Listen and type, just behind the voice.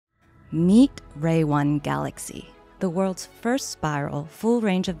Meet RayOne Galaxy, the world's first spiral,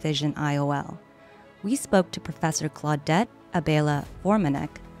 full-range of vision IOL. We spoke to Professor Claudette Abela-Formanek,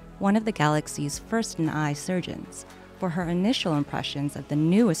 one of the Galaxy's first-in-eye surgeons, for her initial impressions of the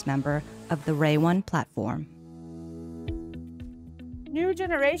newest member of the RayOne platform. New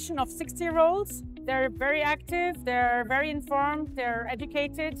generation of 60-year-olds. They're very active, they're very informed, they're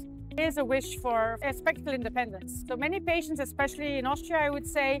educated. Is a wish for spectacle independence. So many patients, especially in Austria, I would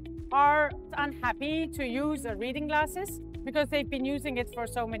say, are unhappy to use reading glasses because they've been using it for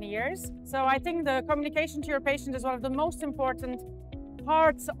so many years. So I think the communication to your patient is one of the most important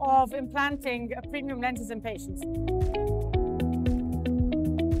parts of implanting premium lenses in patients.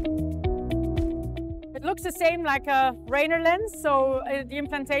 It looks the same like a Rayner lens, so the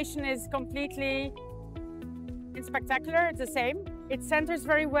implantation is completely spectacular. It's the same. It centers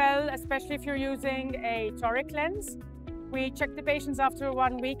very well, especially if you're using a toric lens. We checked the patients after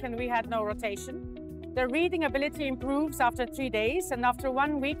 1 week and we had no rotation. Their reading ability improves after 3 days, and after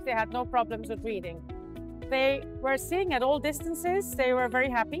 1 week they had no problems with reading. They were seeing at all distances. They were very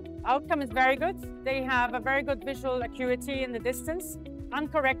happy. Outcome is very good. They have a very good visual acuity in the distance.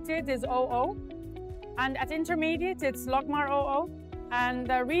 Uncorrected is 00, and at intermediate it's logmar 00, and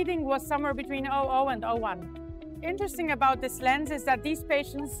the reading was somewhere between 00 and 01. Interesting about this lens is that these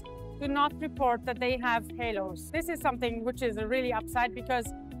patients do not report that they have halos. This is something which is a really upside, because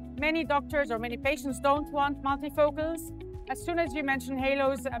many doctors or many patients don't want multifocals. As soon as you mention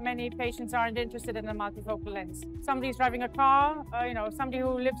halos, many patients aren't interested in a multifocal lens. Somebody's driving a car, somebody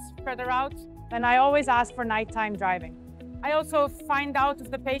who lives further out. And I always ask for nighttime driving. I also find out if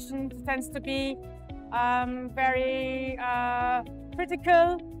the patient tends to be very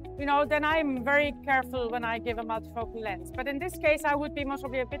critical, then I'm very careful when I give a multifocal lens. But in this case, I would be most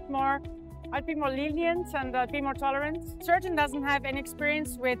probably I'd be more lenient and I'd be more tolerant. Surgeon doesn't have any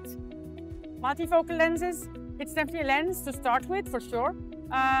experience with multifocal lenses. It's definitely a lens to start with, for sure.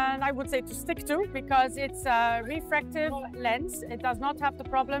 And I would say to stick to, because it's a refractive lens. It does not have the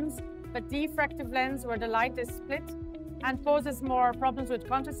problems, but diffractive lens where the light is split and causes more problems with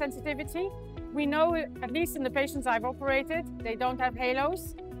contrast sensitivity. We know, at least in the patients I've operated, they don't have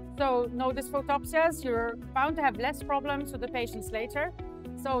halos. So no dysphotopsias, you're bound to have less problems with the patients later.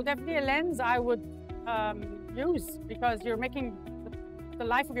 So definitely a lens I would use, because you're making the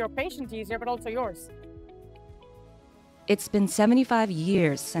life of your patient easier, but also yours. It's been 75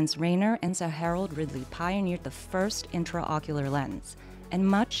 years since Rayner and Sir Harold Ridley pioneered the first intraocular lens, and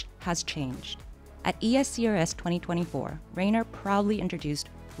much has changed. At ESCRS 2024, Rayner proudly introduced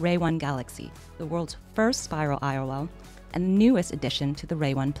RayOne Galaxy, the world's first spiral IOL, and the newest addition to the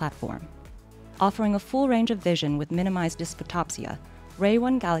RayOne platform. Offering a full range of vision with minimized dysphotopsia,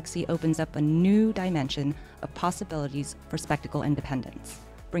 RayOne Galaxy opens up a new dimension of possibilities for spectacle independence,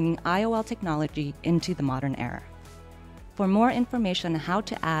 bringing IOL technology into the modern era. For more information on how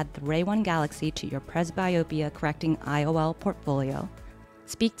to add the RayOne Galaxy to your presbyopia correcting IOL portfolio,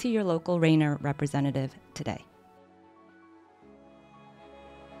 speak to your local Rayner representative today.